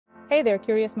Hey there,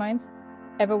 curious minds.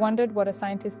 Ever wondered what a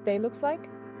scientist's day looks like?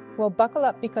 Well, buckle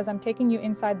up because I'm taking you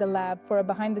inside the lab for a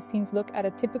behind-the-scenes look at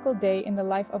a typical day in the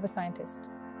life of a scientist.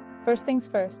 First things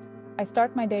first, I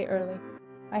start my day early.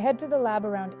 I head to the lab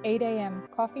around 8 a.m.,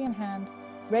 coffee in hand,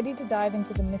 ready to dive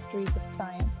into the mysteries of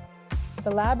science.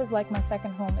 The lab is like my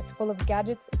second home. It's full of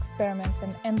gadgets, experiments,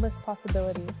 and endless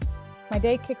possibilities. My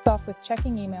day kicks off with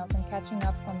checking emails and catching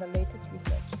up on the latest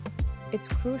research. It's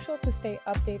crucial to stay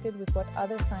updated with what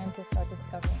other scientists are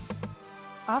discovering.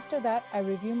 After that, I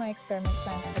review my experiment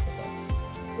plans for the day.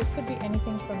 This could be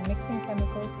anything from mixing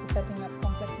chemicals to setting up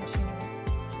complex machinery.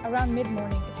 Around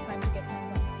mid-morning, it's time to get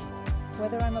hands-on.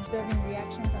 Whether I'm observing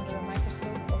reactions under a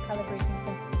microscope or calibrating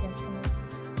sensitive instruments,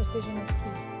 precision is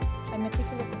key. I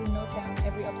meticulously note down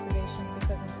every observation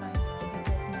because in science, the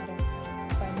details matter.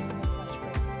 By noon, it's lunch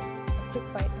break. A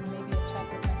quick bite and maybe a chat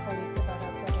with my colleagues about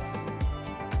our projects.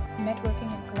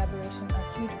 Networking and collaboration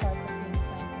are huge parts of being a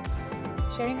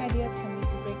scientist. Sharing ideas can lead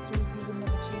to breakthroughs you wouldn't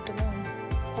have achieved alone.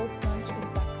 Post-lunch,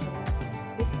 it's back to the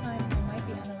lab. This time, I might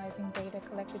be analyzing data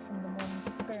collected from the morning's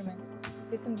experiments.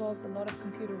 This involves a lot of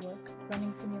computer work,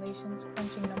 running simulations,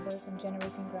 crunching numbers, and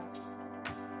generating graphs.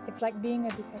 It's like being a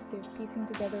detective, piecing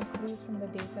together clues from the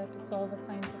data to solve a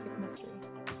scientific mystery.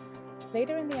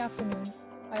 Later in the afternoon,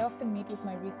 I often meet with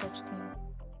my research team.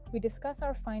 We discuss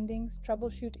our findings,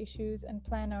 troubleshoot issues, and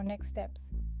plan our next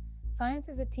steps. Science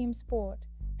is a team sport,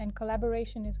 and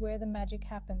collaboration is where the magic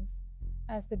happens.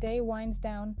 As the day winds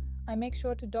down, I make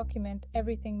sure to document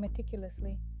everything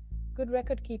meticulously. Good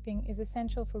record keeping is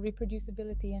essential for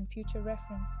reproducibility and future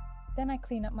reference. Then I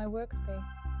clean up my workspace.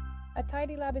 A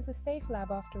tidy lab is a safe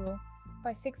lab after all.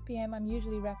 By 6 p.m. I'm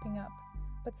usually wrapping up,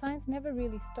 but science never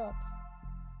really stops.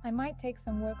 I might take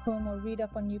some work home or read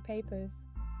up on new papers.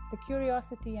 The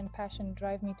curiosity and passion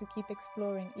drive me to keep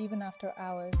exploring even after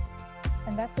hours.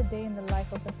 And that's a day in the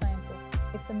life of a scientist.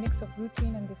 It's a mix of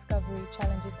routine and discovery,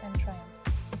 challenges and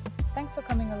triumphs. Thanks for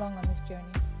coming along on this journey.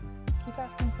 Keep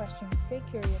asking questions, stay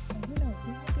curious, and who knows,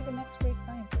 you might be the next great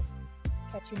scientist.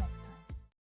 Catch you next time.